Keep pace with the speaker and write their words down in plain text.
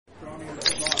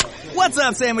What's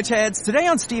up, sandwich heads? Today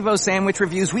on Steve-O's Sandwich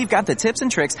Reviews, we've got the tips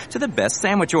and tricks to the best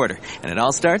sandwich order. And it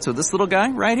all starts with this little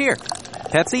guy right here.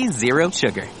 Pepsi Zero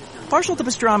Sugar. Partial to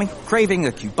pastrami, craving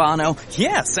a Cubano.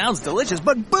 Yeah, sounds delicious,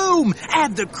 but boom!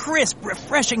 Add the crisp,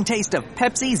 refreshing taste of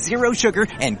Pepsi Zero Sugar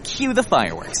and cue the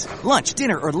fireworks. Lunch,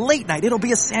 dinner, or late night, it'll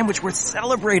be a sandwich worth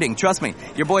celebrating. Trust me,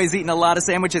 your boy's eaten a lot of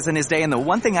sandwiches in his day, and the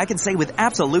one thing I can say with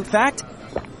absolute fact,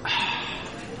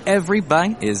 every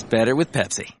bite is better with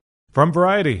Pepsi. From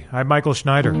Variety, I'm Michael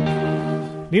Schneider.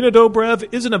 Nina Dobrev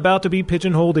isn't about to be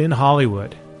pigeonholed in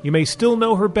Hollywood. You may still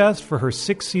know her best for her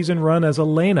 6-season run as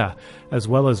Elena, as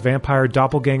well as vampire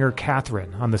doppelganger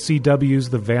Catherine on the CW's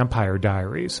The Vampire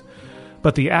Diaries.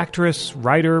 But the actress,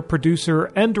 writer,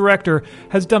 producer, and director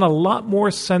has done a lot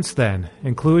more since then,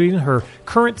 including her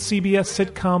current CBS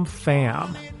sitcom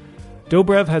Fam.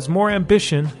 Dobrev has more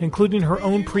ambition, including her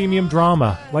own premium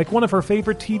drama, like one of her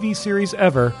favorite TV series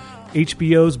ever,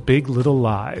 HBO's Big Little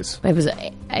Lies. It was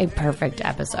a perfect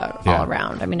episode all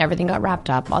around. I mean, everything got wrapped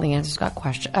up. All the answers got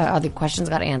all the questions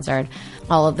got answered.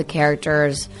 All of the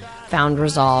characters found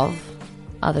resolve,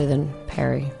 other than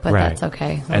Perry. But that's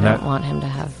okay. I don't want him to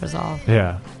have resolve.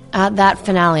 Yeah. That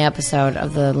finale episode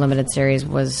of the limited series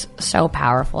was so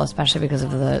powerful, especially because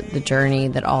of the journey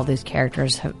that all these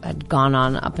characters had gone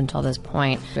on up until this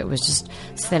point. It was just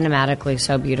cinematically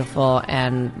so beautiful,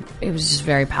 and it was just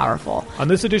very powerful. On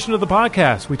this edition of the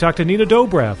podcast, we talked to Nina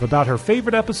Dobrev about her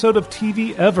favorite episode of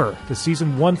TV ever, the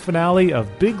season 1 finale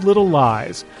of Big Little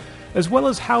Lies, as well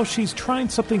as how she's trying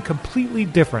something completely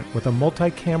different with a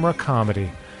multi-camera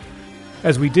comedy.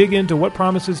 As we dig into what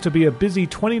promises to be a busy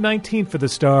 2019 for the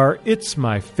star, it's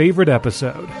my favorite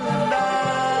episode.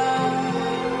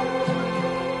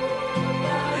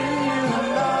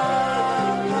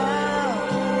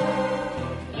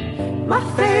 My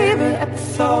favorite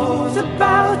episode's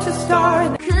about to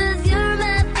start. 'Cause you're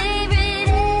my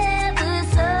favorite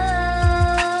episode.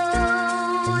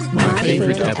 My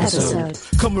favorite episode.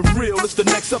 Coming real, it's the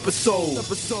next episode.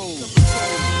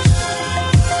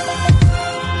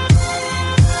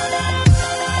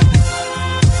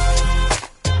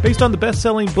 Based on the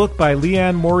best-selling book by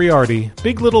Liane Moriarty,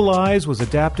 Big Little Lies was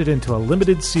adapted into a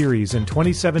limited series in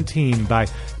 2017 by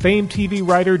famed TV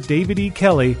writer David E.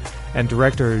 Kelley and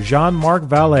director Jean-Marc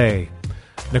Vallée.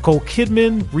 Nicole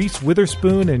Kidman, Reese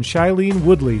Witherspoon, and Shailene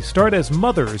Woodley starred as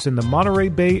mothers in the Monterey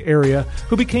Bay area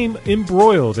who became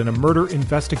embroiled in a murder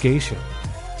investigation.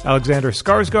 Alexander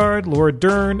Skarsgård, Laura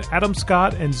Dern, Adam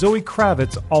Scott, and Zoe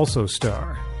Kravitz also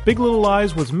star. Big Little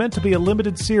Lies was meant to be a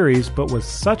limited series, but was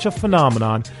such a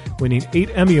phenomenon, winning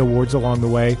 8 Emmy Awards along the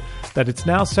way, that it's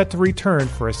now set to return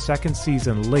for a second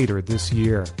season later this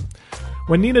year.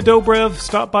 When Nina Dobrev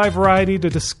stopped by Variety to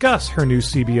discuss her new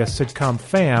CBS sitcom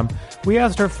Fam, we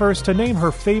asked her first to name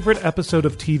her favorite episode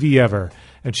of TV ever,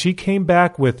 and she came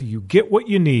back with You Get What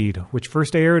You Need, which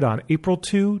first aired on April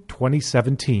 2,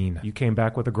 2017. You came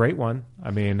back with a great one. I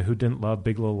mean, who didn't love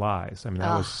Big Little Lies? I mean,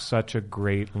 that was such a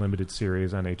great limited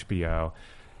series on HBO.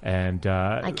 And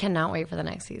I cannot wait for the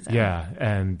next season. Yeah,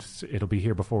 and it'll be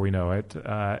here before we know it.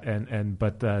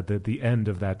 But the end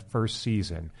of that first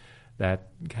season, that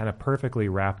kind of perfectly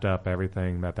wrapped up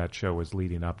everything that show was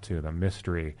leading up to, the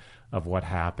mystery of what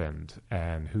happened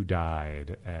and who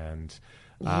died and...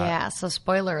 so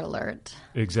spoiler alert.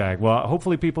 Exactly. Well,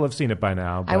 hopefully people have seen it by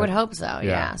now. I would hope so,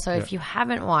 yeah. So if you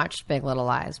haven't watched Big Little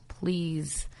Lies,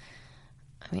 please...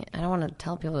 I mean, I don't want to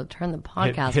tell people to turn the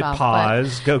podcast hit off.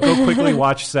 Pause. Go quickly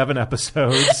watch 7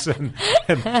 episodes and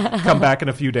come back in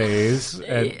a few days.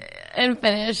 And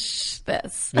finish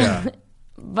this. Yeah.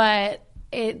 But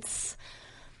it's...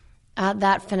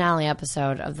 that finale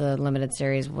episode of the limited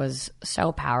series was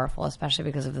so powerful, especially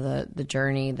because of the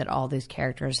journey that all these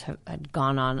characters had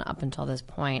gone on up until this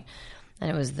point. And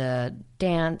it was the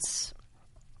dance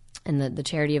and the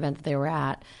charity event that they were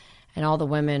at, and all the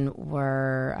women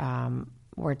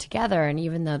were together. And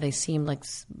even though they seemed like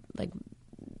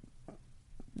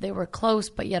they were close,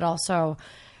 but yet also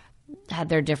had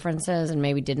their differences and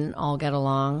maybe didn't all get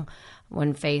along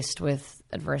when faced with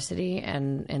adversity,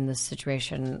 and in this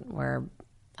situation where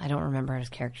I don't remember his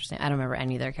character's name. I don't remember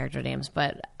any of their character names,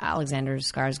 but Alexander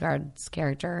Skarsgård's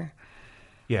character.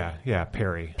 Yeah,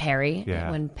 Perry. Yeah.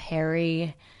 When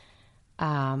Perry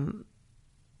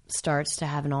starts to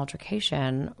have an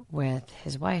altercation with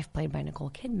his wife, played by Nicole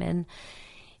Kidman,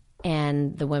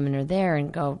 and the women are there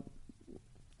and go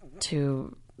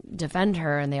to defend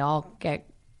her, and they all get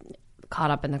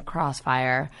caught up in the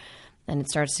crossfire. And it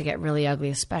starts to get really ugly,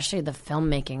 especially the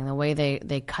filmmaking, the way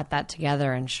they cut that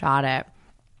together and shot it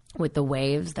with the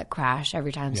waves that crash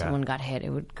every time someone got hit. It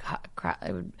would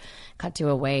cut to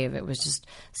a wave. It was just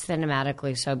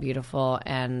cinematically so beautiful,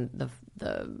 and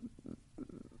the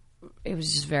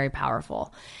just very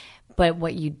powerful. But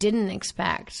what you didn't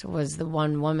expect was the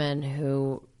one woman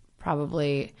who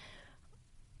probably,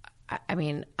 I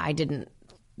mean, I didn't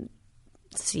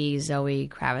see Zoe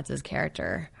Kravitz's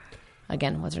character.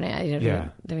 Again, what's her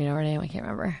name? Do we know her name? I can't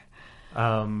remember.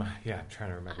 I'm trying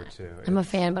to remember too. I'm a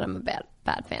fan, but I'm a bad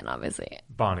fan, obviously.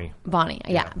 Bonnie.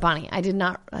 Yeah, Bonnie. I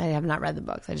have not read the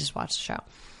books. I just watched the show.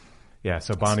 Yeah,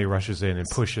 so Bonnie rushes in and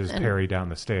pushes Perry down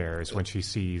the stairs when she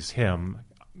sees him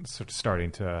sort of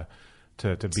starting to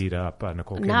beat up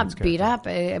Nicole Kidman's Not character. beat up.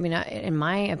 I mean, in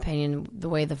my opinion, the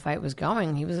way the fight was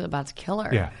going, he was about to kill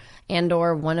her. Yeah. And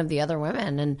or one of the other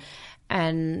women.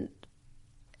 And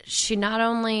she not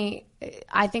only...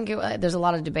 I think there's a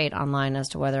lot of debate online as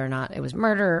to whether or not it was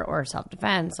murder or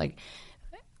self-defense. Like,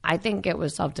 I think it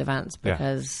was self-defense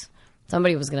because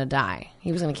somebody was going to die.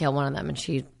 He was going to kill one of them, and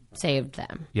she saved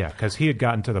them. Yeah, because he had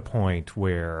gotten to the point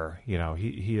where, you know,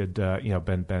 he had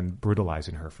been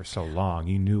brutalizing her for so long.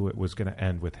 He knew it was going to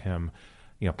end with him,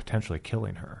 you know, potentially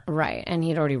killing her. Right, and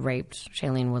he'd already raped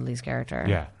Shailene Woodley's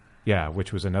character. Yeah,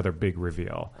 which was another big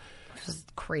reveal. Which was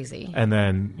crazy. And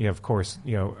then, you know, of course,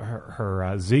 you know, her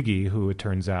Ziggy, who it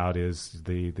turns out is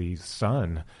the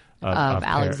son of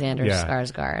Alexander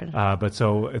Skarsgård. But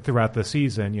so throughout the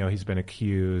season, you know, he's been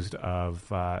accused of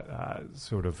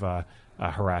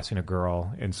harassing a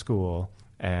girl in school,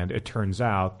 and it turns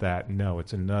out that no,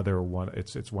 it's another one.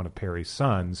 It's one of Perry's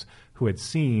sons who had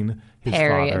seen his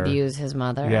Perry father abused his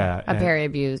mother. Perry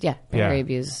abused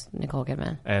Nicole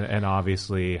Kidman, and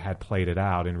obviously had played it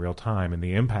out in real time, and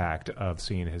the impact of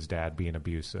seeing his dad being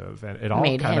abusive, and it all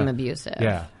made him abusive.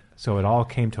 Yeah. So it all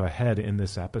came to a head in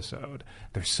this episode.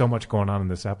 There's so much going on in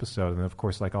this episode, and of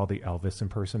course, like all the Elvis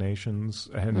impersonations,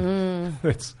 and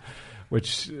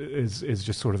which is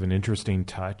just sort of an interesting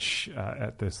touch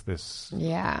at this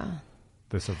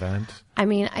event. I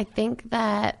mean, I think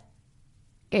that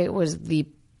it was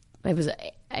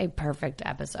a perfect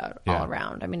episode all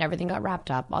around. I mean, everything got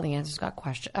wrapped up. All the answers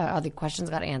all the questions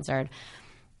got answered.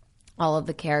 All of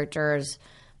the characters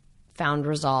found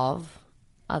resolve,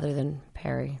 other than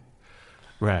Perry.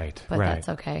 Right, but that's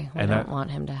okay. We don't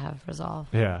want him to have resolve.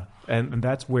 Yeah, and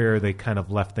that's where they kind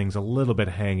of left things a little bit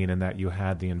hanging, in that you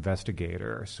had the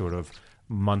investigator sort of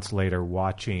months later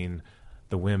watching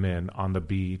the women on the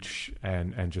beach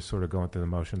and just sort of going through the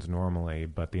motions normally,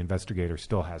 but the investigator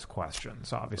still has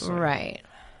questions, obviously. Right.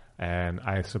 And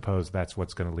I suppose that's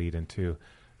what's going to lead into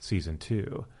season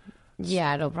 2.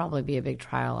 Yeah, it'll probably be a big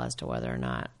trial as to whether or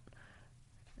not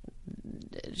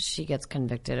she gets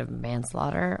convicted of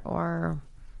manslaughter or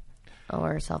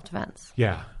self-defense.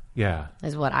 Yeah,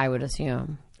 is what I would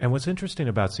assume. And what's interesting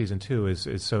about season 2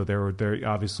 is so there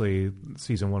obviously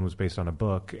season 1 was based on a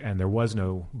book, and there was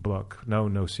no book,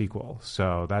 no sequel.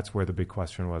 So that's where the big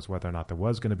question was whether or not there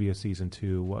was going to be a season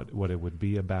 2, what it would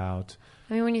be about.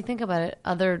 I mean, when you think about it,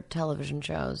 other television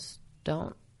shows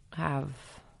don't have.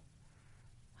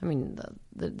 I mean,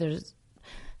 there's.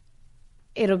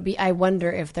 It'll be. I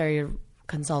wonder if they're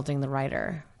consulting the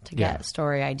writer to get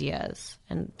story ideas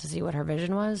and to see what her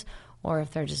vision was, or if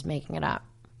they're just making it up.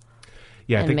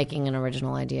 Yeah, and making an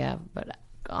original idea, but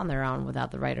on their own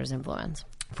without the writer's influence.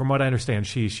 From what I understand,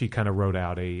 she kind of wrote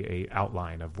out a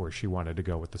outline of where she wanted to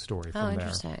go with the story from there. Oh,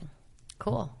 interesting.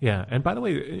 Cool. Yeah, and by the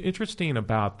way, interesting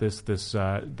about this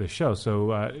show.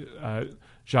 So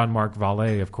Jean-Marc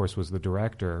Vallée, of course, was the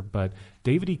director, but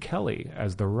David E. Kelley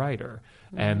as the writer,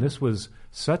 and this was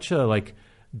such a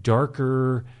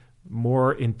darker,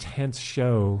 more intense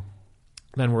show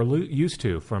than we're used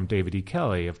to from David E.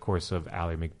 Kelley, of course, of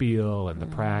Ally McBeal and The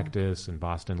Practice and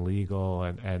Boston Legal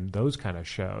and those kind of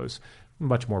shows,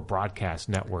 much more broadcast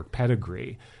network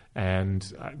pedigree. And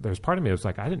there's part of me that was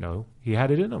like, I didn't know he had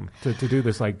it in him to do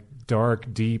this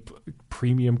dark, deep,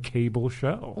 premium cable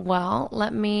show. Well,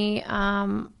 let me.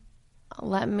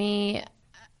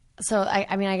 So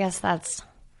I guess that's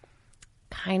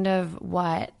kind of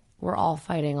what we're all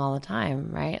fighting all the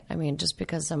time, right? I mean, just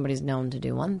because somebody's known to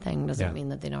do one thing doesn't mean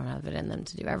that they don't have it in them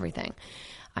to do everything.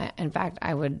 In fact,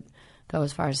 I would go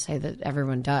as far as to say that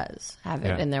everyone does have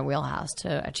it in their wheelhouse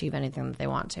to achieve anything that they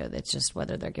want to. It's just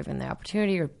whether they're given the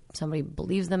opportunity or somebody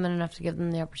believes them in enough to give them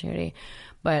the opportunity.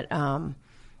 But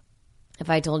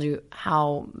if I told you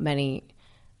how many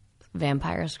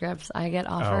vampire scripts I get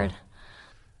offered,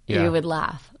 you would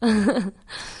laugh.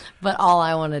 But all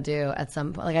I want to do at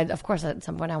some point, of course, at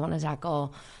some point I want to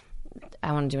tackle,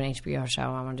 I want to do an HBO show.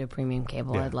 I want to do a premium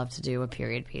cable. I'd love to do a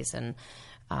period piece. And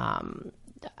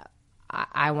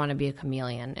I want to be a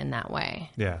chameleon in that way.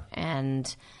 Yeah.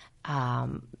 And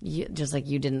just like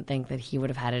you didn't think that he would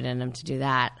have had it in him to do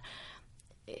that,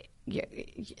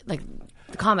 like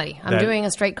the comedy. I'm doing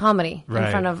a straight comedy in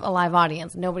front of a live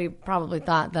audience. Nobody probably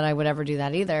thought that I would ever do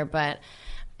that either, but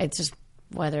it's just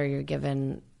whether you're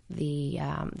given the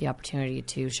opportunity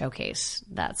to showcase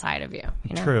that side of you.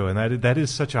 True, and that is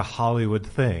such a Hollywood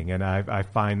thing, and I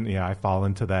find I fall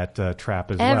into that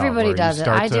trap as well. Everybody does it.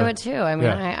 I do it too. I mean,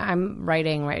 I'm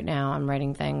writing right now. I'm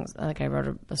writing things like I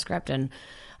wrote a script, and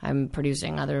I'm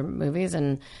producing other movies,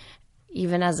 and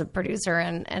even as a producer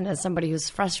and as somebody who's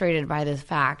frustrated by this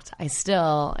fact, I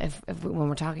still, if when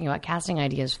we're talking about casting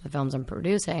ideas for the films I'm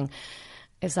producing,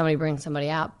 if somebody brings somebody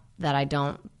out that I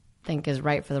don't think is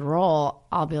right for the role,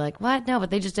 I'll be like, what? No, but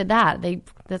they just did that.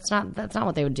 That's not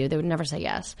what they would do. They would never say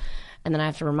yes. And then I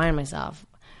have to remind myself,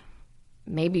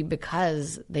 maybe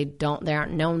because they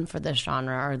aren't known for this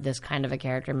genre or this kind of a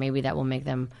character, maybe that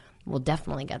will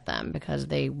definitely get them because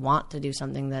they want to do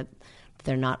something that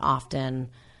they're not often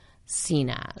seen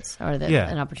as, or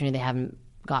an opportunity they haven't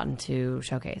gotten to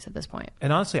showcase at this point.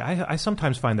 And honestly, I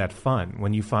sometimes find that fun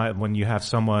when you have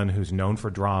someone who's known for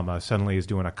drama suddenly is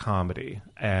doing a comedy,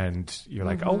 and you're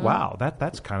like, oh wow,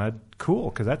 that's kind of cool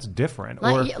because that's different.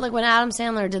 Like when Adam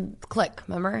Sandler did Click,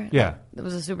 remember? Yeah, it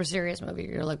was a super serious movie.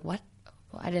 You're like, what?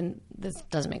 Well, this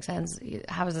doesn't make sense.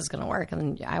 How is this going to work?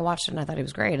 And then I watched it and I thought he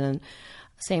was great. And then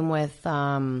same with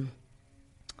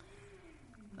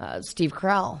Steve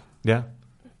Carell. Yeah.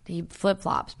 He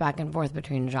flip-flops back and forth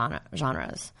between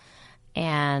genres.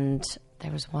 And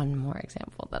there was one more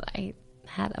example that I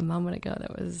had a moment ago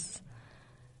that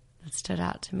stood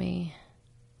out to me.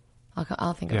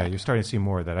 I'll think of it. Yeah, you're starting to see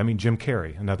more of that. I mean, Jim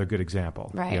Carrey, another good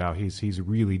example. Right. He's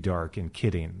really dark in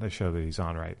Kidding, the show that he's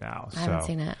on right now. I haven't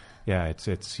seen it. Yeah,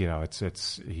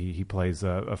 he plays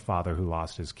a father who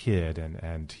lost his kid,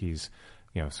 and he's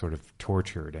sort of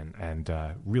tortured and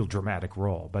real dramatic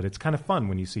role. But it's kind of fun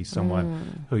when you see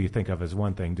someone who you think of as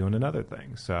one thing doing another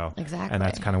thing. So exactly, and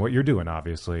that's kind of what you're doing,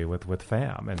 obviously, with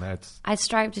FAM. And I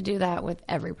strive to do that with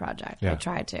every project. Yeah. I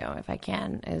try to, if I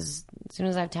can. As soon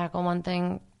as I tackle one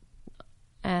thing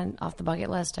and off the bucket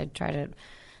list, I try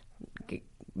to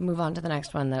move on to the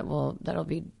next one that'll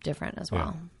be different as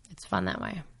well. Yeah. It's fun that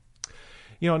way.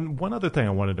 And one other thing I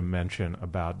wanted to mention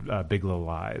about Big Little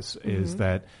Lies is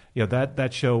that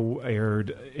that show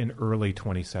aired in early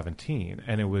 2017,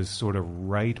 and it was sort of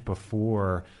right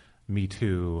before Me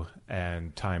Too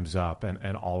and Time's Up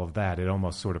and all of that. It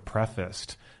almost sort of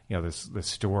prefaced this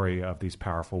story of these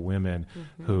powerful women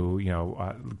who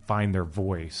find their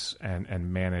voice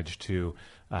and manage to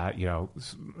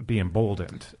be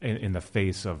emboldened in the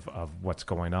face of what's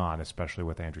going on, especially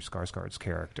with Andrew Skarsgård's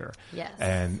character. Yes.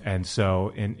 And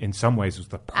so in some ways it was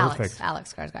the perfect...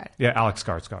 Alex Skarsgård. Yeah, Alex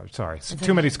Skarsgård. Sorry.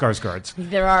 Too many Skarsgårds.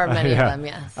 There are many of them,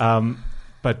 yes.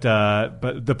 But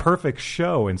the perfect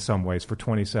show in some ways for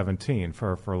 2017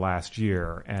 for last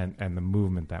year and the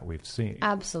movement that we've seen.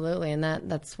 Absolutely. And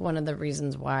that's one of the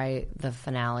reasons why the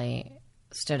finale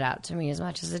stood out to me as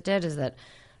much as it did, is that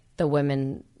the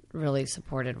women really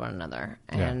supported one another,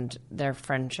 and their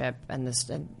friendship and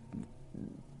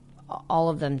all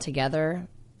of them together,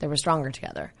 they were stronger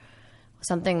together.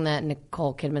 Something that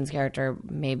Nicole Kidman's character,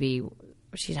 maybe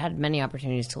she'd had many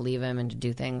opportunities to leave him and to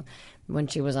do things. When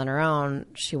she was on her own,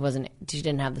 she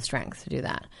didn't have the strength to do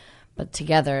that. But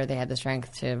together they had the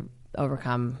strength to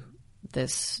overcome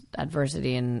this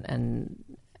adversity and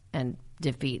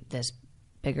defeat this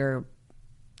bigger,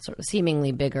 sort of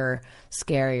seemingly bigger,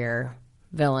 scarier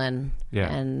villain. Yeah.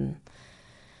 And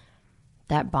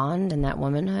that bond and that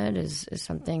womanhood is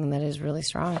something that is really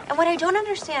strong. And what I don't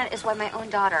understand is why my own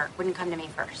daughter wouldn't come to me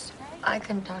first. I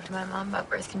couldn't talk to my mom about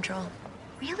birth control.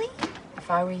 Really? If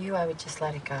I were you, I would just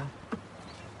let it go.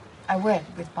 I would.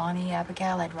 With Bonnie,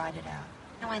 Abigail, I'd ride it out.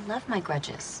 No, I love my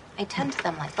grudges. I tend to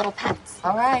them like little pets.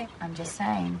 All right, I'm just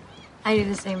saying. I do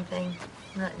the same thing.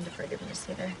 I'm not into forgiveness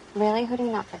either. Really? Who do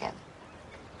you not forgive?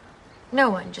 No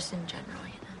one, just in general,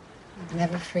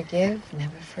 Never forgive,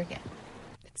 never forget.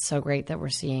 It's so great that we're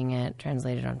seeing it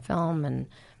translated on film and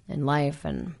in life,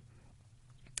 and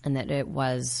that it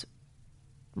was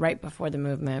right before the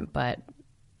movement, but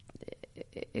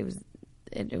it was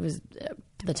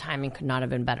the timing could not have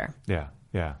been better. Yeah.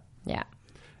 Yeah.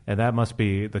 And that must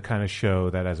be the kind of show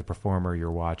that as a performer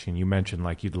you're watching. You mentioned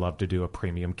like you'd love to do a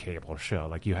premium cable show.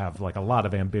 Like you have like a lot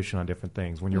of ambition on different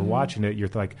things. When you're watching it, you're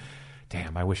like,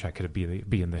 damn, I wish I could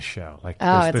be in this show. Like,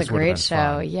 it's a great show.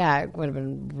 Fun. Yeah, it would have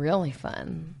been really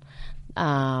fun.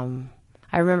 I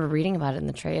remember reading about it in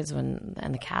the trades and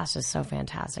the cast is so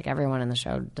fantastic. Everyone in the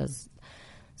show does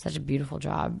such a beautiful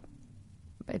job.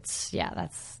 That's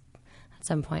at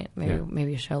some point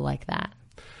maybe a show like that.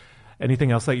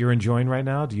 Anything else that you're enjoying right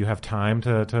now? Do you have time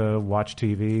to watch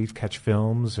TV, catch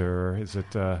films, or is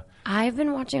it... I've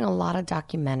been watching a lot of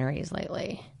documentaries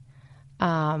lately.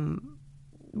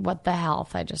 What the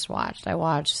Health I just watched. I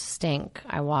watched Stink.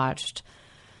 I watched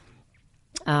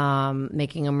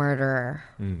Making a Murderer.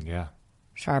 Yeah.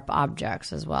 Sharp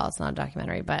Objects as well. It's not a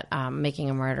documentary, but Making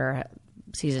a Murderer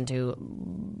season 2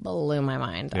 blew my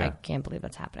mind. Yeah. I can't believe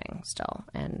it's happening still,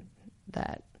 and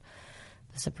that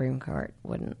the Supreme Court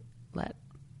wouldn't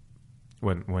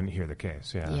hear the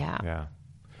case. Yeah.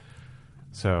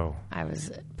 So I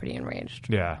was pretty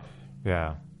enraged. Yeah.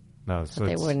 No, so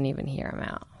they wouldn't even hear him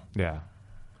out. Yeah.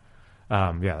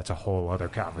 It's a whole other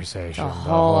conversation.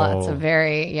 It's a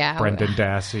very Brendan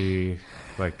Dassey,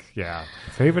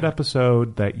 favorite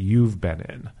episode that you've been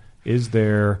in. Is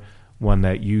there one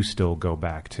that you still go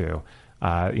back to?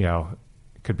 It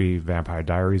could be Vampire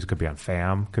Diaries, it could be on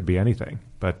FAM, could be anything.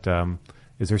 But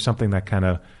is there something that kind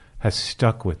of has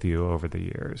stuck with you over the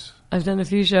years? I've done a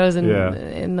few shows, and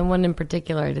in the one in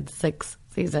particular, I did 6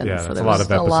 seasons. Yeah, so that's there a lot was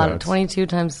of episodes. 22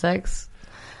 times 6.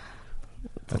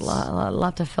 It's a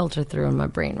lot to filter through in my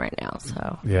brain right now.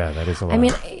 So yeah, that is a lot. I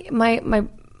mean, my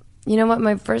you know what,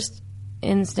 my first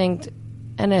instinct,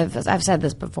 and I've said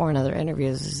this before in other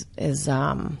interviews, is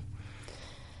to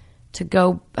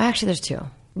go. Actually, there's 2.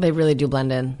 They really do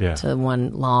blend in to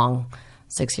one long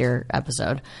 6-year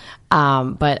episode.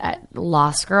 But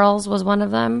Lost Girls was one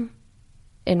of them,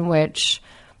 in which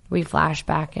we flash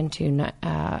back into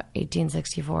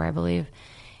 1864, I believe,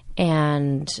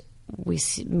 and we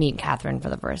meet Catherine for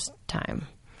the first time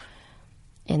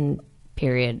in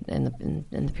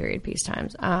the period piece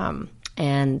times.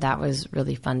 And that was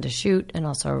really fun to shoot, and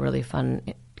also a really fun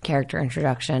character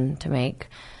introduction to make.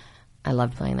 I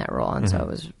loved playing that role, and so it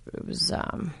was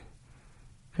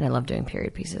and I love doing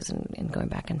period pieces and going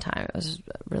back in time. It was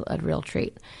a real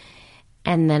treat.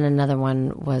 And then another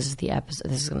one was the episode.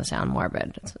 This is going to sound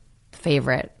morbid.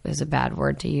 Favorite is a bad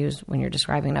word to use when you're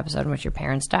describing an episode in which your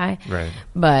parents die. Right.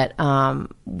 But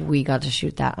we got to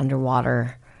shoot that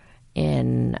underwater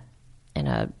in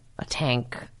a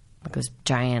tank, like this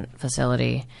giant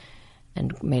facility,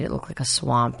 and made it look like a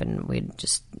swamp. And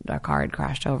our car had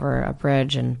crashed over a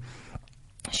bridge, and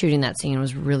shooting that scene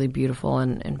was really beautiful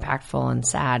and impactful and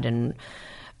sad. And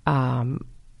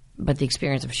but the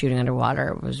experience of shooting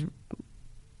underwater was,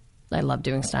 I love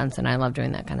doing stunts and I love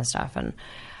doing that kind of stuff. And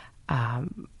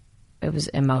it was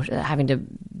having to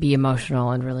be emotional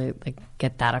and really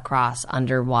get that across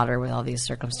underwater with all these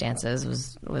circumstances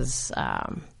was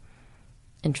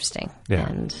interesting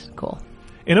and cool.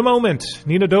 In a moment,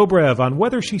 Nina Dobrev on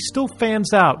whether she still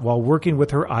fans out while working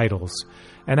with her idols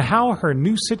and how her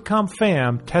new sitcom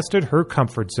FAM tested her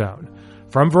comfort zone.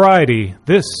 From Variety,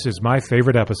 this is My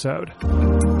Favorite Episode.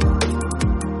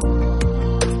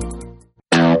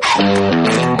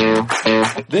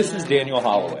 This is Daniel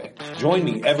Holloway. Join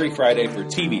me every Friday for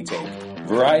TV Tape,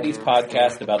 Variety's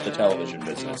podcast about the television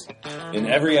business. In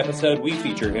every episode, we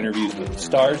feature interviews with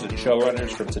stars and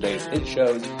showrunners from today's hit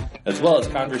shows, as well as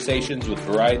conversations with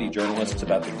Variety journalists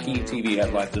about the key TV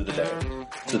headlines of the day.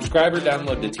 Subscribe or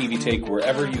download to TV Take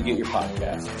wherever you get your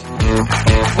podcasts.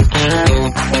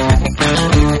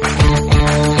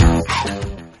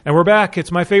 And we're back.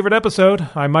 It's My Favorite Episode.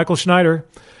 I'm Michael Schneider.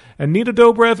 And Nina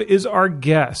Dobrev is our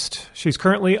guest. She's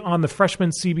currently on the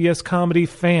freshman CBS comedy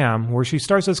FAM, where she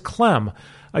stars as Clem,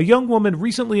 a young woman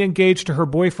recently engaged to her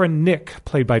boyfriend Nick,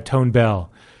 played by Tone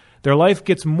Bell. Their life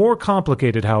gets more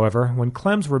complicated, however, when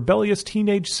Clem's rebellious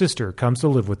teenage sister comes to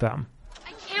live with them.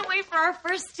 I can't wait for our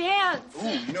first dance. Ooh,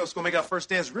 you know what's going to make our first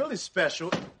dance really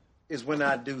special is when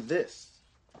I do this.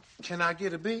 Can I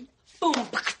get a beat? Boom.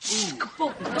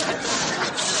 Boom.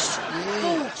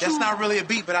 Yeah, that's not really a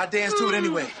beat, but I dance to it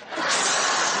anyway.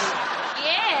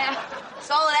 Yeah.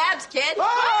 Solid abs, kid.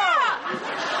 Ah!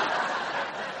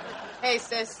 Hey,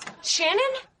 sis. Shannon?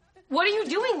 What are you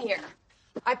doing here?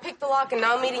 I picked the lock and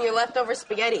now I'm eating your leftover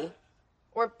spaghetti.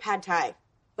 Or pad thai.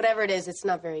 Whatever it is, it's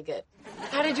not very good.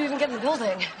 How did you even get in the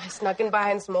building? I snuck in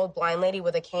behind some old blind lady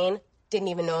with a cane. Didn't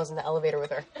even know I was in the elevator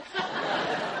with her.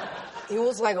 It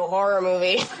was like a horror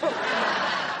movie.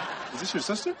 Is this your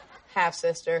sister?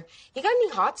 Half-sister. You got any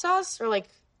hot sauce or, a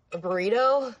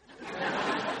burrito?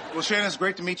 Well, Shannon, it's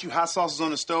great to meet you. Hot sauce is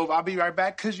on the stove. I'll be right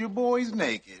back because your boy's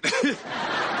naked.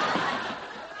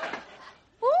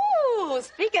 Ooh,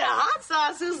 speaking of hot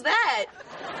sauce, who's that?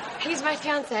 He's my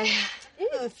fiancé.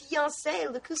 Ew,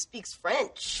 fiancé. Look who speaks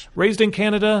French. Raised in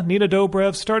Canada, Nina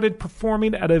Dobrev started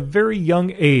performing at a very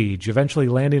young age, eventually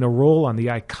landing a role on the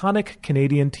iconic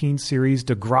Canadian teen series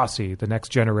Degrassi, The Next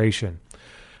Generation.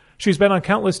 She's been on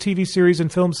countless TV series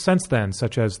and films since then,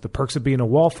 such as The Perks of Being a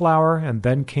Wallflower and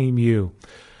Then Came You.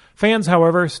 Fans,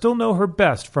 however, still know her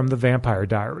best from The Vampire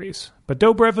Diaries, but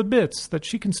Dobrev admits that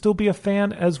she can still be a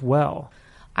fan as well.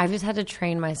 I've just had to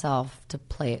train myself to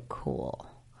play it cool.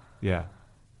 Yeah.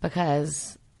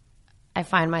 Because I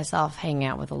find myself hanging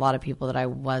out with a lot of people that I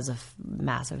was a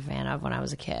massive fan of when I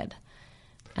was a kid.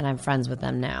 And I'm friends with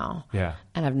them now. Yeah.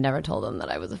 And I've never told them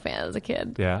that I was a fan as a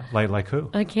kid. Yeah. Like who?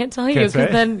 I can't tell you because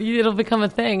then it'll become a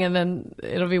thing and then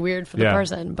it'll be weird for the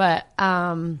person. But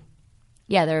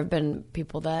yeah, there have been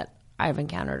people that I've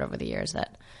encountered over the years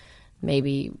that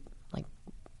maybe like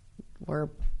were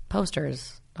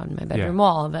posters on my bedroom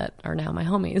wall that are now my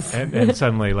homies. And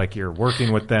suddenly like you're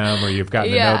working with them or you've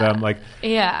gotten to know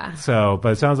them. So,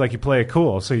 but it sounds like you play it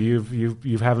cool. So you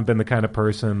haven't been the kind of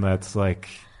person that's like,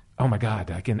 oh my God,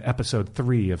 like in episode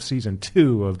 3 of season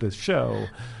 2 of this show.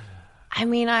 I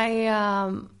mean,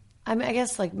 I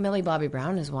guess like Millie Bobby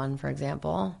Brown is one, for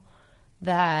example,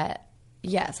 that,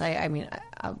 yes, I'm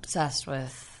obsessed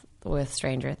with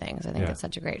Stranger Things. I think it's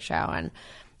such a great show. And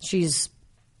she's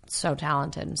so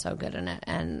talented and so good in it.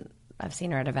 And I've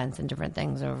seen her at events and different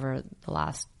things over the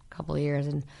last couple of years.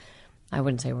 And I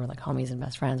wouldn't say we're like homies and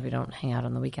best friends. We don't hang out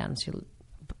on the weekends.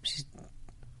 She's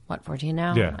what, 14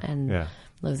 now? Yeah. And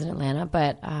lives in Atlanta,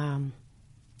 but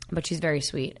she's very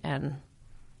sweet and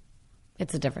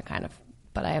it's a different kind of,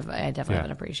 but I definitely have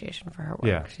an appreciation for her work.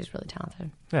 Yeah. She's really talented.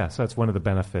 Yeah. So that's one of the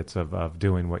benefits of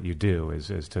doing what you do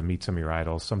is to meet some of your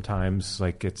idols. Sometimes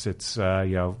like it's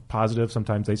positive.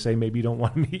 Sometimes they say maybe you don't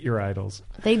want to meet your idols.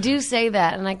 They do say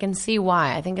that. And I can see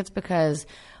why. I think it's because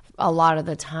a lot of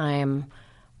the time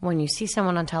when you see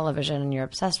someone on television and you're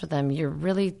obsessed with them, you're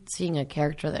really seeing a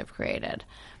character they've created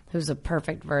who's a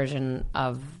perfect version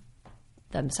of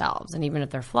themselves. And even if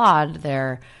they're flawed,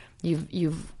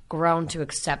 you've grown to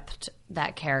accept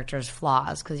that character's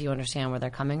flaws because you understand where they're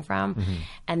coming from. Mm-hmm.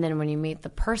 And then when you meet the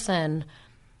person,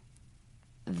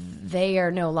 they are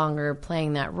no longer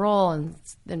playing that role,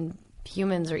 and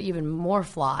humans are even more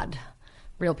flawed.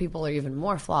 Real people are even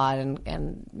more flawed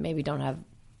and maybe don't have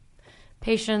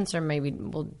patience or maybe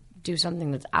will do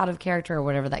something that's out of character or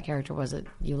whatever that character was that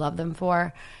you love them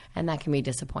for. And that can be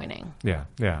disappointing. Yeah,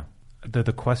 yeah.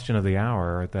 The question of the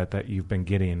hour that you've been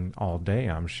getting all day,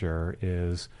 I'm sure,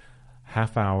 is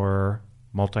half-hour,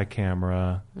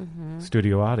 multi-camera,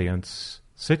 studio audience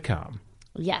sitcom.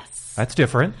 Yes. That's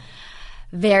different.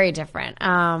 Very different.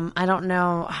 I don't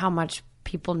know how much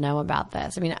people know about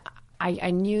this. I mean,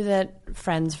 I knew that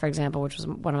Friends, for example, which was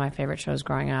one of my favorite shows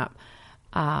growing up,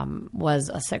 was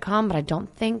a sitcom, but I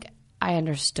don't think I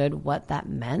understood what that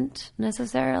meant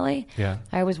necessarily. Yeah.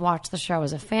 I always watched the show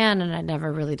as a fan, and I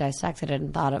never really dissected it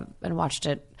and watched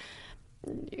it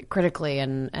critically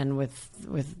and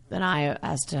with an eye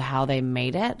as to how they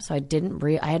made it. So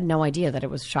I had no idea that it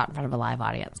was shot in front of a live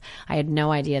audience. I had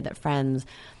no idea that Friends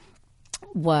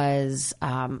was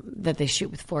that they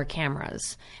shoot with 4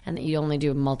 cameras and that you only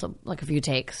do a few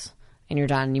takes and you're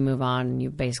done. You move on and you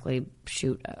basically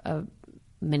shoot a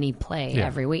mini play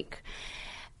every week.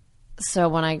 So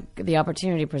when the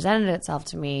opportunity presented itself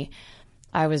to me,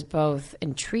 I was both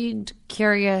intrigued,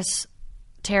 curious,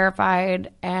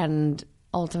 terrified, and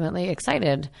ultimately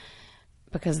excited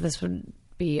because this would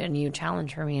be a new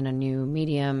challenge for me in a new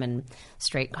medium and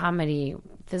straight comedy,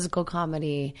 physical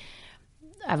comedy.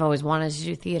 I've always wanted to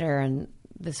do theater, and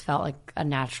this felt like a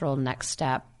natural next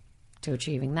step to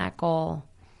achieving that goal.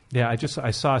 Yeah,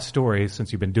 I saw a story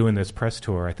since you've been doing this press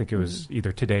tour. I think it was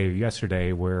either today or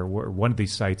yesterday where one of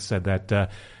these sites said that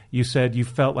you said you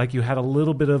felt like you had a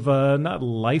little bit of a not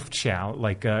life challenge,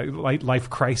 like a life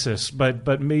crisis,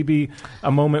 but maybe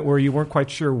a moment where you weren't quite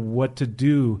sure what to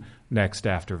do next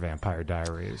after Vampire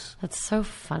Diaries. That's so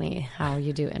funny how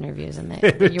you do interviews and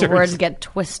your words get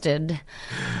twisted.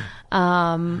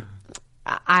 I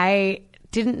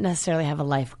didn't necessarily have a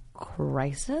life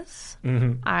crisis.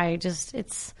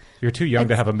 Mm-hmm. You're too young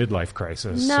to have a midlife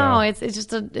crisis. No,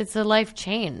 so. it's a life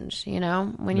change. You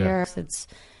know, when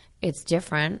it's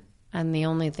different, and the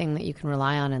only thing that you can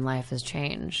rely on in life is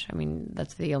change. I mean,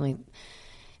 that's the only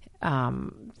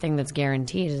thing that's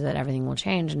guaranteed is that everything will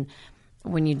change. And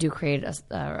when you do create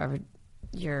the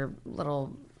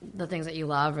things that you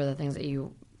love or the things that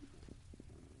you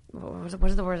what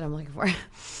is the word I'm looking for?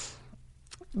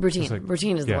 Routine.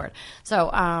 Routine is the word.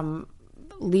 So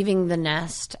leaving the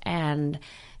nest and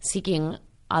seeking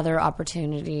other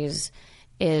opportunities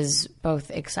is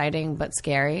both exciting but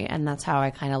scary, and that's how I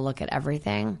kind of look at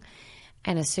everything.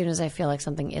 And as soon as I feel like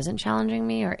something isn't challenging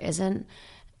me or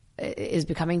is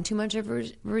becoming too much of a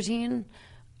routine,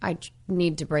 I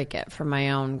need to break it for my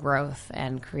own growth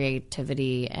and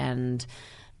creativity and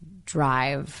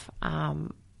drive.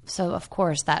 So of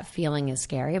course that feeling is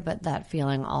scary, but that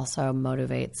feeling also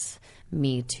motivates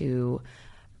me to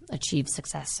achieve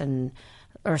success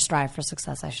or strive for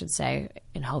success, I should say,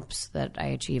 in hopes that I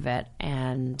achieve it.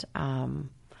 And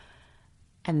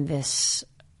this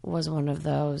was one of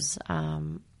those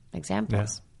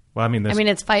examples. Yeah. Well, I mean,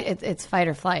 it's fight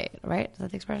or flight, right? Is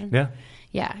that the expression? Yeah.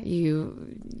 Yeah.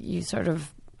 You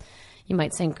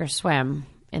might sink or swim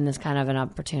in this kind of an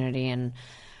opportunity, and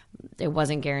it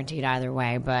wasn't guaranteed either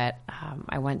way. But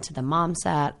I went to the mom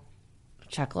set.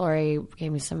 Chuck Lorre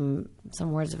gave me some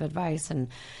words of advice, and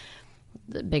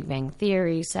the Big Bang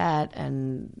Theory set,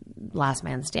 and Last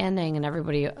Man Standing, and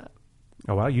everybody.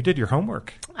 Oh, wow. You did your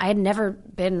homework. I had never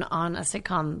been on a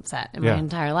sitcom set in my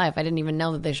entire life. I didn't even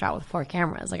know that they shot with 4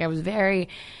 cameras. Like, I was very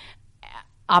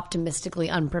optimistically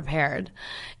unprepared.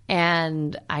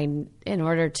 And I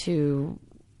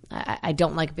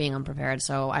don't like being unprepared,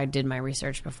 so I did my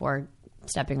research before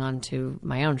stepping onto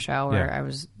my own show, where I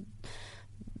was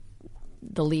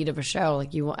the lead of a show.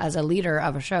 Like, as a leader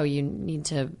of a show,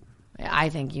 I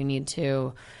think you need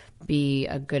to be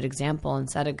a good example and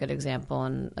set a good example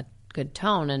and a good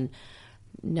tone, and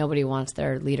nobody wants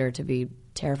their leader to be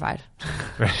terrified.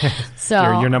 So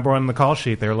you're number one on the call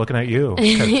sheet. They're looking at you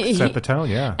to set the tone.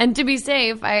 Yeah. And to be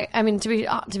safe, I mean, to be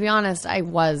honest, I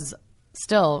was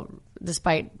still,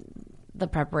 despite the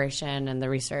preparation and the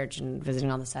research and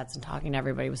visiting all the sets and talking to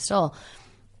everybody, was still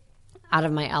out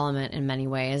of my element in many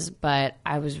ways. But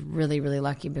I was really, really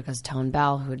lucky because Tone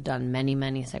Bell, who had done many,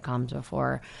 many sitcoms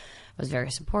before, was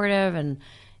very supportive, and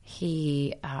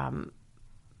he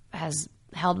has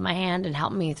held my hand and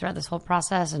helped me throughout this whole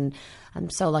process. And I'm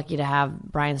so lucky to have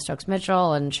Brian Stokes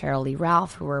Mitchell and Cheryl Lee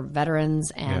Ralph, who are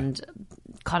veterans and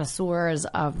connoisseurs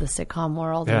of the sitcom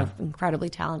world, and are incredibly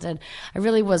talented. I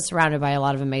really was surrounded by a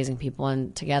lot of amazing people,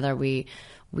 and together we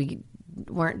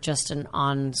weren't just an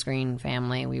on-screen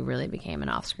family. We really became an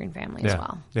off-screen family as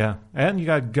well. Yeah. And you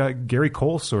got Gary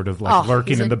Cole sort of like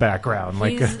lurking in the background.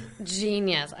 He's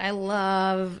genius. I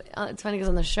love, it's funny because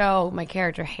on the show, my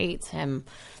character hates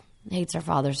her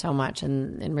father so much.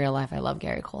 And in real life, I love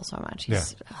Gary Cole so much.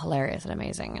 He's hilarious and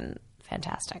amazing and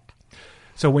fantastic.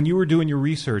 So when you were doing your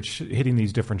research, hitting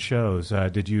these different shows,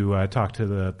 did you talk to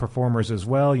the performers as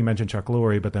well? You mentioned Chuck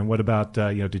Lorre, but then what about,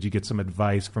 did you get some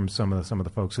advice from some of the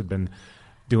folks who'd been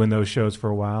doing those shows for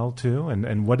a while too?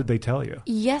 And what did they tell you?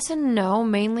 Yes and no,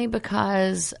 mainly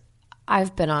because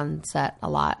I've been on set a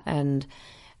lot, and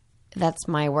that's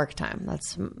my work time.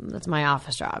 That's my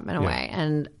office job in a way.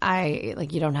 And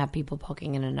you don't have people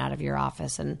poking in and out of your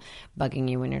office and bugging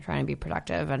you when you're trying to be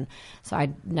productive. And so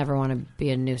I never want to be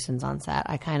a nuisance on set.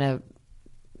 I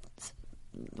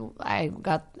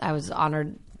was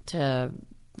honored to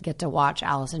get to watch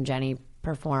Allison Janney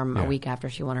perform a week after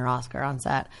she won her Oscar on the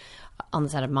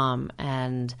set of Mom.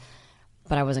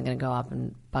 But I wasn't going to go up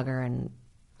and bug her and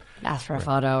ask for a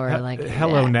photo or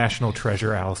hello, national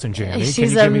treasure Allison Janney. She's Can you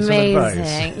give amazing. me some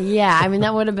advice? Yeah, I mean,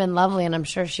 that would have been lovely, and I'm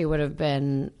sure she would have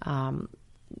been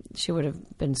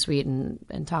sweet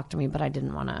and talked to me, but I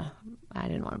didn't want to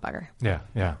bug her.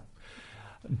 Yeah.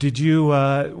 Did you?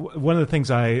 One of the things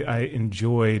I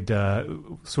enjoyed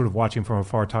sort of watching from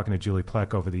afar, talking to Julie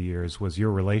Plec over the years, was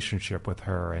your relationship with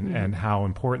her and how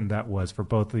important that was for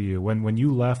both of you. When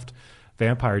you left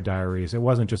Vampire Diaries, it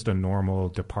wasn't just a normal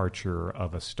departure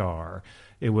of a star.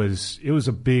 It was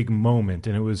a big moment,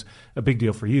 and it was a big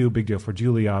deal for you, big deal for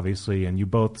Julie, obviously, and you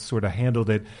both sort of handled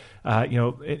it,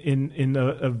 in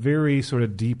a very sort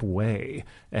of deep way,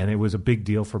 and it was a big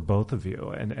deal for both of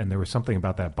you, and there was something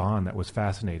about that bond that was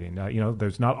fascinating.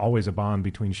 There's not always a bond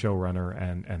between showrunner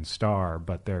and star,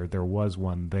 but there was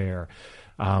one there.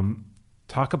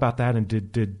 Talk about that, and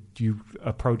did you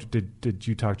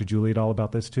talk to Julie at all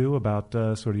about this too, about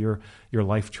sort of your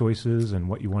life choices and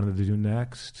what you wanted to do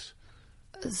next?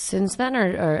 Since then,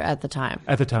 or at the time?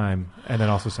 At the time, and then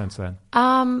also since then.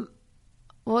 Well,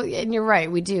 and you're right.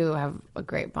 We do have a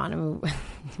great bond. I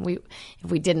mean,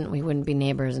 if we didn't, we wouldn't be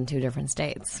neighbors in 2 different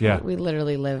states. Yeah. We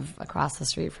literally live across the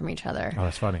street from each other. Oh,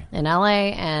 that's funny. In LA,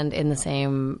 and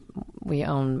we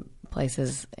own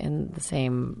places in the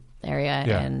same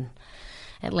area in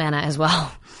Atlanta as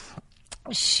well.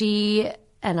 She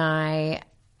and I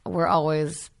were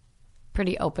always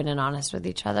pretty open and honest with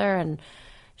each other, and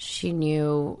she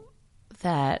knew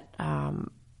that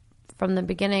from the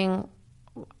beginning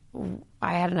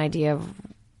I had an idea of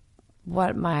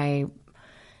what my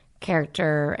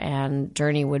character and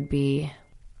journey would be.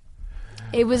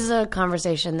 It was a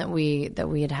conversation that we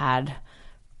had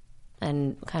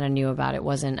and kind of knew about. It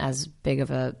wasn't as big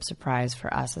of a surprise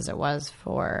for us as it was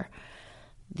for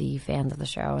the fans of the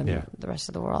show and the rest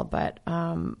of the world. But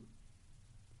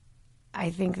I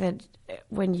think that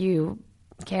when you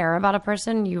care about a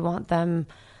person, you want them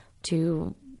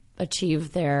to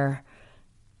achieve their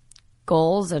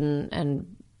goals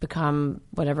and become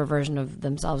whatever version of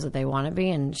themselves that they want to be.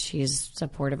 And she's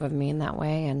supportive of me in that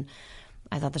way. And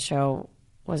I thought the show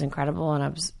was incredible, and I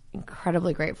was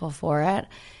incredibly grateful for it,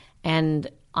 and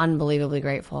unbelievably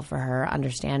grateful for her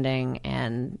understanding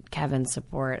and Kevin's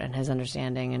support and his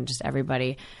understanding and just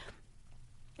everybody.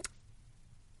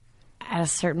 At a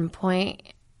certain point,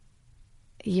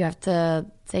 you have to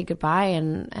say goodbye,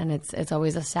 and it's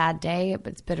always a sad day.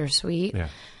 It's bittersweet. Yeah.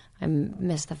 I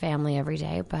miss the family every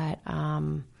day, but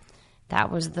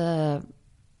that was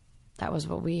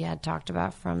what we had talked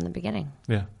about from the beginning.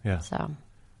 Yeah, yeah. So,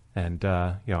 and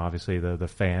obviously the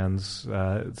fans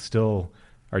still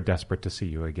are desperate to see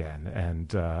you again.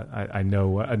 And I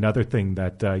know another thing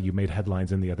that you made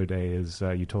headlines in the other day is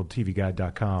you told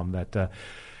TVGuide.com that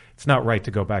it's not right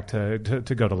to go back to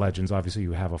go to Legends. Obviously,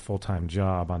 you have a full-time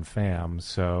job on FAM,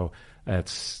 so it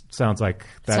sounds like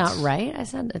that's... It's not right? I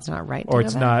said it's not right to or go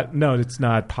it's back? not... No, it's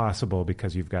not possible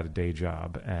because you've got a day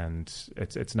job, and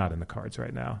it's not in the cards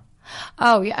right now.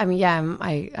 Oh, yeah. I mean, yeah,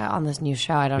 I on this new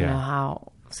show, I don't Yeah. know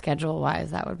how schedule-wise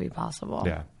that would be possible.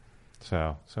 Yeah.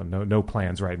 So no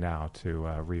plans right now to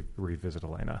revisit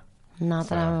Elena. Not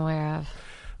that I'm aware of.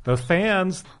 The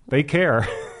fans, they care.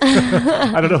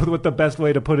 I don't know what the best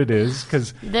way to put it is,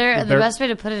 because the best way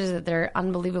to put it is that they're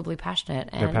unbelievably passionate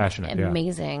and they're passionate,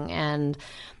 amazing. Yeah. And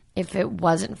if it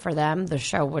wasn't for them, the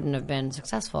show wouldn't have been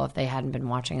successful if they hadn't been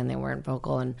watching and they weren't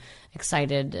vocal and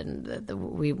excited. And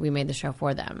we made the show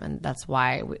for them, and that's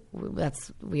why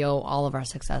we owe all of our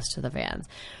success to the fans.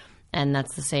 And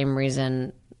that's the same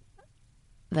reason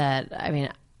that, I mean,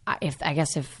 if I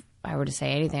were to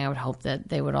say anything, I would hope that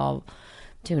they would all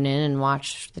tune in and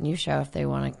watch the new show if they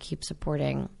want to keep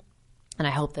supporting. And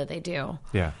I hope that they do.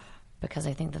 Yeah. Because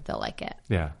I think that they'll like it.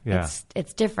 Yeah, yeah.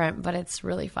 It's different, but it's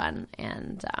really fun.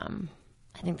 And I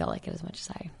think they'll like it as much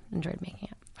as I enjoyed making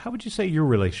it. How would you say your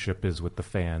relationship is with the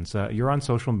fans? You're on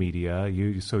social media,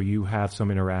 so you have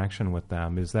some interaction with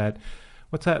them.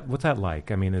 What's that like?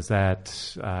 I mean, is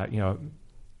that,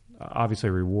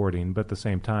 obviously rewarding, but at the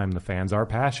same time, the fans are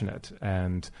passionate,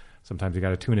 and sometimes you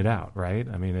got to tune it out, right?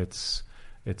 I mean, it's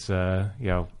a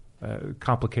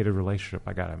complicated relationship,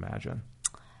 I got to imagine.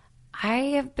 I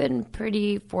have been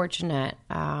pretty fortunate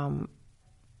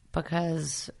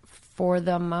because for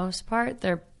the most part,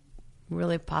 they're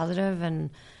really positive and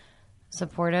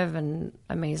supportive and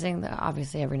amazing.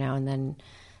 Obviously, every now and then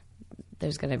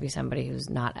there's going to be somebody who's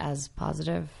not as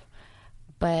positive,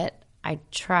 but I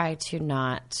try to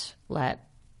not let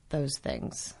those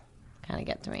things kind of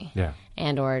get to me. Yeah.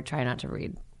 And or try not to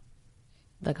read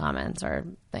the comments or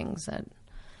things that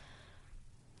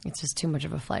it's just too much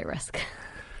of a flight risk.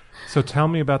 So tell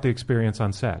me about the experience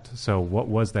on set. So what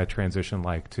was that transition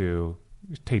like to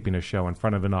taping a show in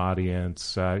front of an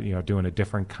audience, doing a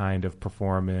different kind of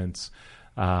performance,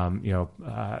 playing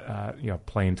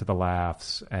to the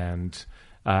laughs, and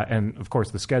of course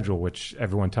the schedule, which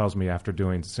everyone tells me after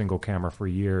doing single camera for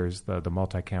years, the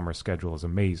multi-camera schedule is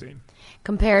amazing.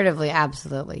 Comparatively,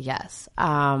 absolutely, yes.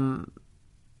 The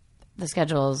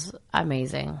schedule is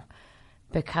amazing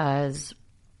because,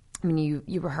 I mean,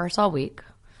 you rehearse all week.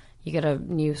 You get a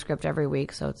new script every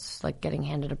week, so it's like getting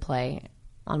handed a play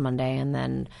on Monday, and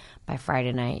then by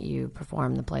Friday night you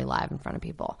perform the play live in front of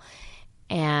people.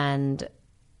 And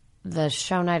the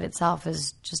show night itself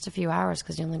is just a few hours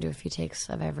because you only do a few takes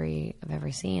of every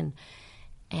scene.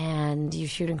 And you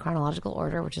shoot in chronological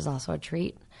order, which is also a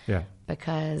treat. Yeah.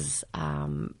 Because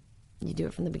you do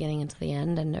it from the beginning into the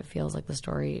end, and it feels like the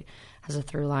story has a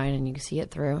through line and you can see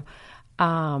it through.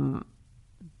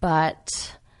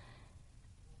 But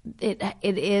it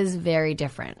is very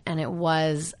different, and it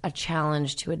was a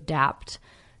challenge to adapt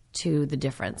to the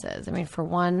differences. I mean, for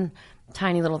one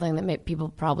tiny little thing that people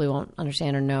probably won't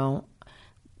understand or know,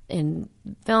 in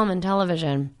film and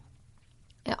television,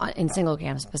 in single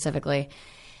cam specifically,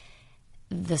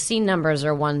 the scene numbers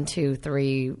are 1, 2,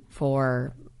 3,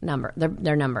 4 number.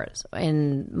 They're numbers.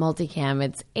 In multicam,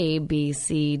 it's A, B,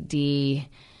 C, D,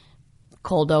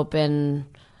 cold open,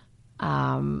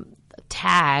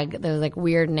 tag. There was like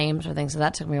weird names for things, so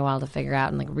that took me a while to figure out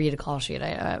and like read a call sheet.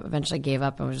 I eventually gave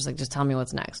up and was just like, just tell me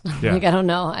what's next. Yeah. Like, I don't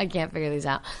know, I can't figure these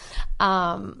out.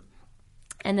 And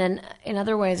then in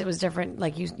other ways it was different.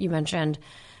 Like you mentioned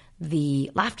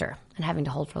the laughter and having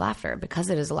to hold for laughter because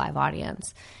it is a live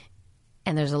audience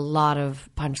and there's a lot of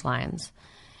punchlines.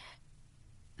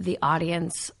 The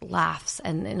audience laughs,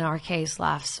 and in our case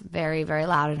laughs very, very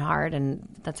loud and hard, and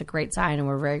that's a great sign, and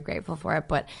we're very grateful for it.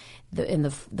 But in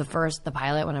the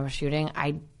pilot when I was shooting,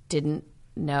 I didn't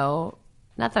know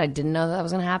Not that I didn't know that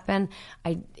was going to happen.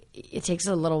 It takes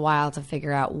a little while to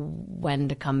figure out when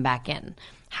to come back in.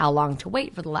 How long to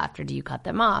wait for the laughter? Do you cut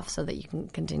them off so that you can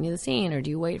continue the scene, or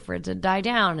do you wait for it to die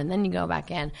down and then you go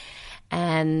back in?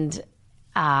 And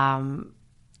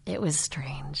it was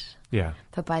strange. Yeah.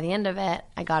 But by the end of it,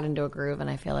 I got into a groove, and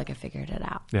I feel like I figured it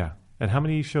out. Yeah. And how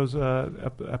many shows,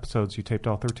 episodes? You taped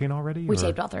all 13 already? We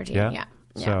taped all 13, yeah.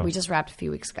 So, we just wrapped a few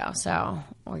weeks ago, so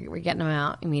we're getting them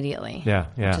out immediately. Yeah.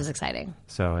 Which is exciting.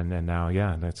 So and now,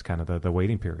 that's kind of the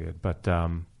waiting period. But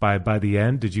by the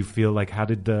end, did you feel like, how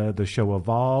did the show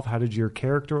evolve? How did your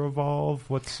character evolve?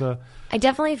 I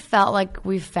definitely felt like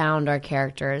we found our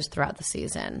characters throughout the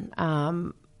season.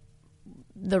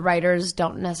 The writers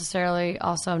don't necessarily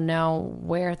also know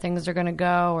where things are going to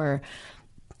go, or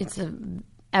it's a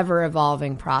ever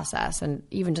evolving process, and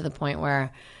even to the point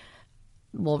where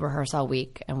we'll rehearse all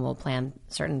week and we'll plan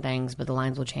certain things, but the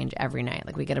lines will change every night.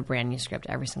 Like, we get a brand new script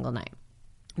every single night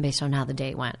based on how the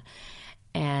day went.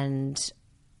 And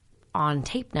on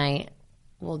tape night,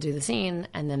 we'll do the scene,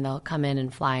 and then they'll come in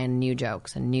and fly in new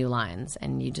jokes and new lines,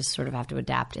 and you just sort of have to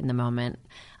adapt in the moment,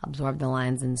 absorb the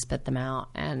lines and spit them out,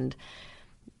 and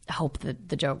hope that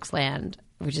the jokes land,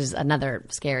 which is another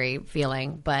scary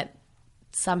feeling. But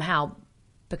somehow,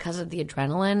 because of the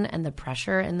adrenaline and the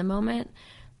pressure in the moment,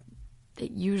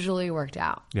 it usually worked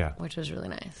out, which was really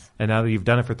nice. And now that you've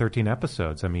done it for 13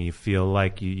 episodes, I mean, you feel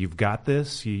like you've got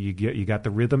this. You got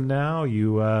the rhythm now.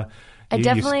 I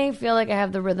definitely feel like I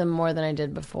have the rhythm more than I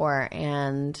did before,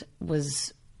 and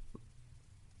was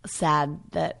sad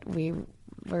that we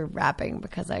were wrapping,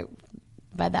 because I,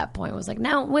 by that point, was like,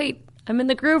 no, wait, I'm in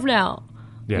the groove now.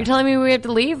 Yeah. You're telling me we have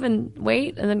to leave and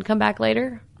wait and then come back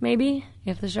later, maybe,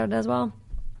 if the show does well.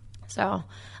 So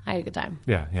I had a good time.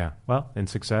 Yeah. Well, in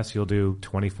success, you'll do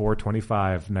 24,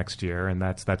 25 next year, and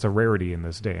that's a rarity in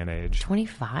this day and age.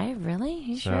 25? Really?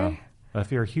 You sure?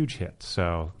 If you're a huge hit,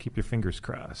 so keep your fingers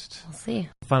crossed. We'll see.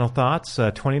 Final thoughts.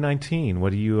 2019.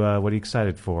 What are you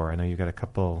excited for? I know you got a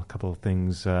couple of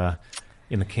things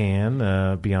in the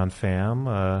can. Beyond Fam.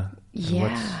 What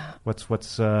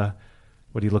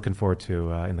are you looking forward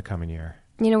to in the coming year?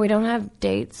 We don't have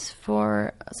dates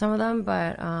for some of them,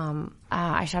 but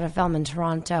I shot a film in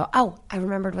Toronto. Oh, I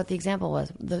remembered what the example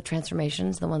was. The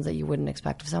transformations, the ones that you wouldn't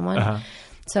expect of someone. Uh-huh.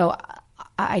 So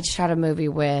I shot a movie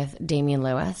with Damian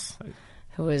Lewis,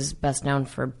 who is best known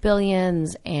for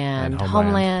Billions and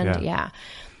Homeland. Yeah.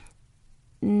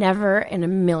 Never in a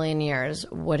million years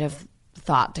would have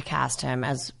thought to cast him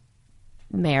as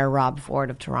Mayor Rob Ford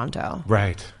of Toronto.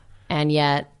 Right. And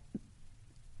yet,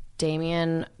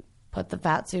 Damian put the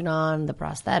fat suit on, the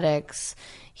prosthetics.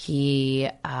 He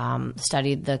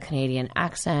studied the Canadian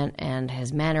accent and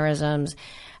his mannerisms.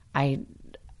 It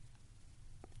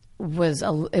was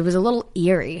a little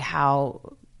eerie how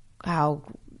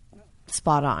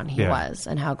spot on he was,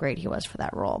 and how great he was for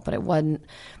that role. But it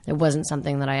wasn't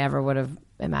something that I ever would have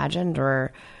imagined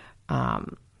or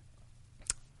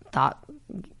thought.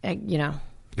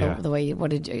 The way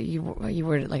you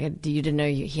were like, you didn't know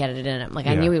he had it in him. Like,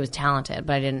 I knew he was talented,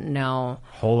 but I didn't know.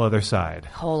 Whole other side.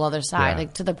 Yeah.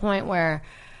 Like, to the point where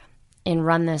in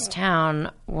Run This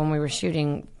Town, when we were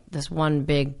shooting this one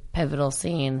big pivotal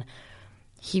scene,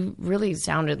 he really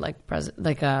sounded like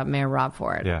Mayor Rob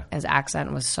Ford. Yeah. His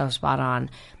accent was so spot on.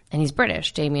 And he's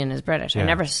British. Damian is British. Yeah. I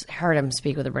never heard him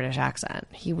speak with a British accent.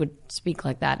 He would speak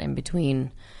like that in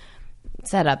between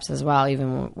setups as well,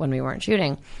 even when we weren't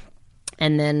shooting.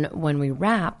 And then when we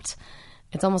wrapped,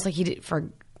 it's almost like he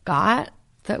forgot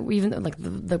that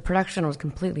the production was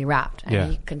completely wrapped,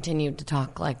 and he continued to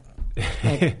talk like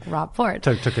Rob Ford.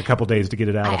 Took a couple days to get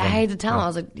it out of him. I had to tell him, I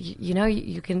was like,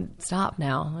 you can stop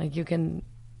now. Like, you can.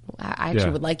 I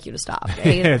actually would like you to stop.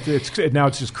 Right? Now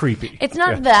it's just creepy. It's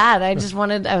not that. I just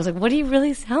wanted. I was like, what do you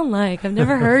really sound like? I've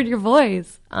never heard your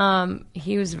voice.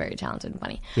 He was very talented and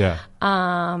funny. Yeah.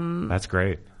 That's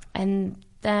great. And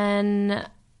then.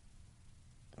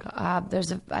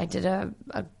 I did a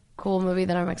cool movie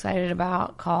that I'm excited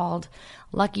about called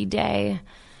Lucky Day,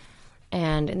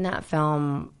 and in that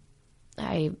film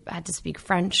I had to speak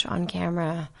French on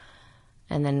camera,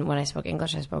 and then when I spoke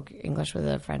English with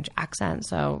a French accent,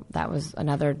 so that was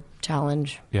another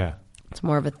challenge. Yeah, it's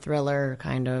more of a thriller,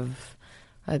 kind of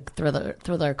a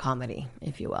thriller comedy,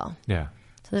 if you will. Yeah,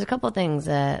 so there's a couple of things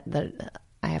that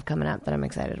I have coming up that I'm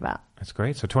excited about. That's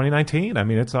great. So 2019, I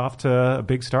mean, it's off to a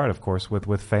big start, of course,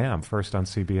 with Fam, first on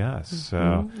CBS.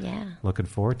 So looking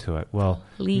forward to it. Well,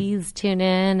 please tune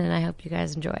in, and I hope you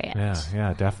guys enjoy it.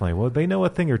 Yeah, definitely. Well, they know a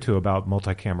thing or two about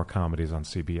multi-camera comedies on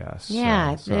CBS.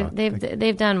 Yeah,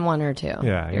 they've done one or two.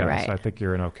 Yeah, you're right. So I think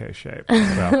you're in okay shape.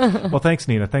 So, well, thanks,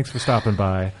 Nina. Thanks for stopping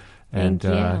by. And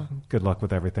Thank you. Good luck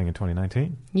with everything in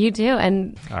 2019. You too,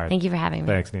 and All right. thank you for having me.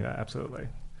 Thanks, Nina. Absolutely.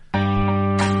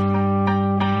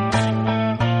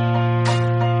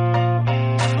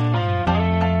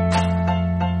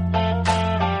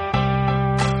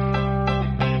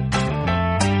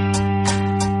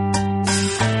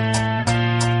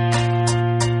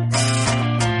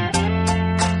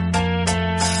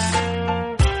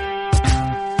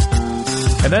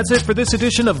 And that's it for this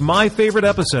edition of My Favorite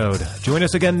Episode. Join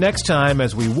us again next time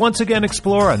as we once again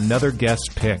explore another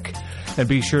guest pick. And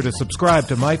be sure to subscribe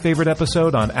to My Favorite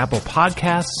Episode on Apple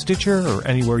Podcasts, Stitcher, or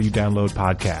anywhere you download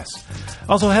podcasts.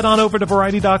 Also, head on over to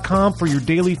Variety.com for your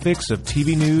daily fix of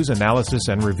TV news, analysis,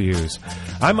 and reviews.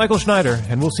 I'm Michael Schneider,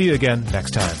 and we'll see you again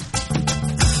next time.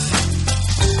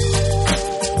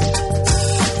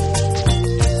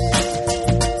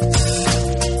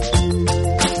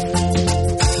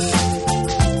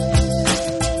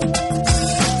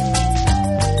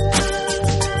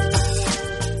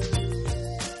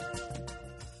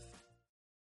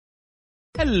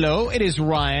 Hello, it is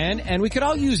Ryan, and we could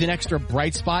all use an extra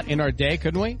bright spot in our day,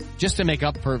 couldn't we? Just to make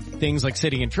up for things like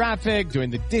sitting in traffic, doing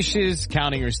the dishes,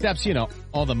 counting your steps, you know,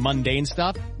 all the mundane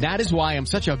stuff. That is why I'm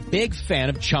such a big fan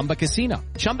of Chumba Casino.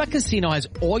 Chumba Casino has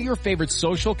all your favorite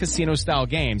social casino-style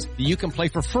games that you can play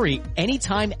for free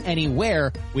anytime,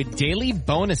 anywhere with daily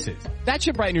bonuses. That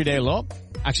should brighten your day a little.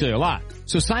 Actually, a lot.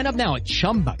 So sign up now at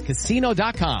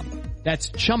ChumbaCasino.com.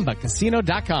 That's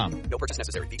ChumbaCasino.com. No purchase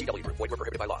necessary. VGW Group. Void where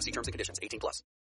prohibited by law. See terms and conditions. 18+.